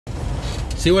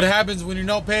See what happens when you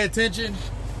don't pay attention?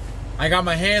 I got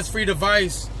my hands-free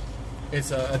device.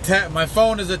 It's my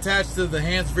phone is attached to the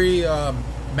hands-free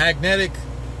magnetic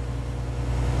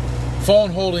phone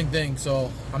holding thing,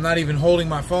 so I'm not even holding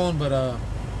my phone. But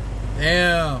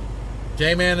damn,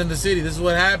 J-Man in the city. This is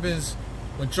what happens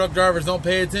when truck drivers don't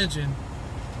pay attention.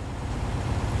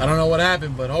 I don't know what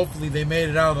happened, but hopefully they made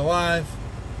it out alive.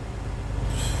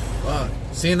 Fuck.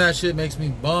 Seeing that shit makes me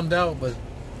bummed out, but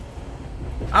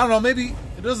I don't know, maybe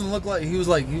it doesn't look like he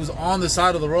was on the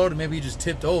side of the road and maybe he just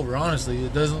tipped over. Honestly,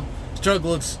 it doesn't.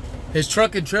 His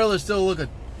truck and trailer still look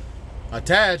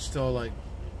attached, so like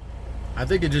I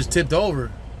think it just tipped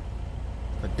over.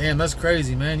 But damn, that's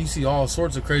crazy, man. You see all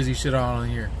sorts of crazy shit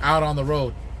out on the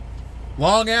road.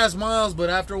 Long ass miles,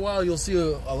 but after a while you'll see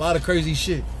a lot of crazy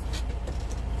shit.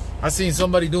 I seen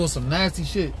somebody doing some nasty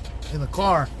shit in the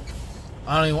car.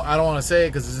 I don't want to say it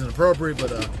because it's inappropriate, but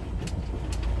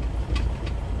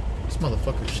this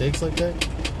motherfucker shakes like that.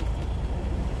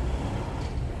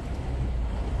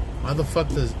 Why the fuck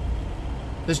does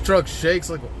this truck shakes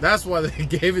like? That's why they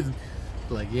gave it.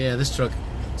 Like, yeah, this truck,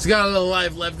 it's got a little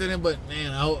life left in it, but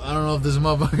man, I don't know if this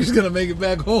motherfucker's gonna make it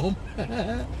back home.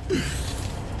 I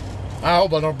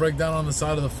hope I don't break down on the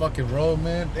side of the fucking road,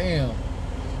 man. Damn.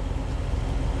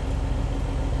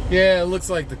 Yeah, it looks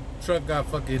like the truck got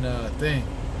fucking thing.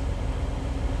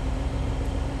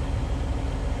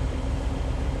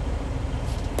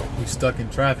 We stuck in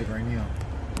traffic right now.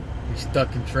 We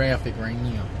stuck in traffic right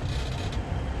now.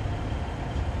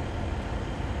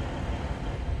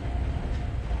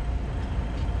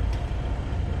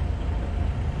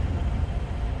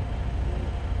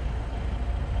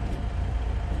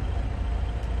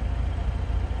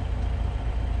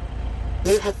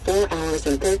 You have 4 hours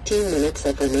and 13 minutes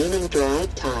of remaining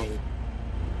drive time.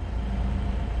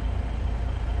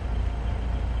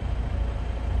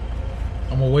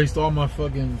 I'm gonna waste all my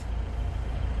fucking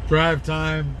drive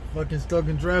time fucking stuck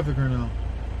in traffic right now.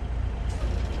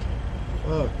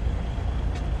 Fuck.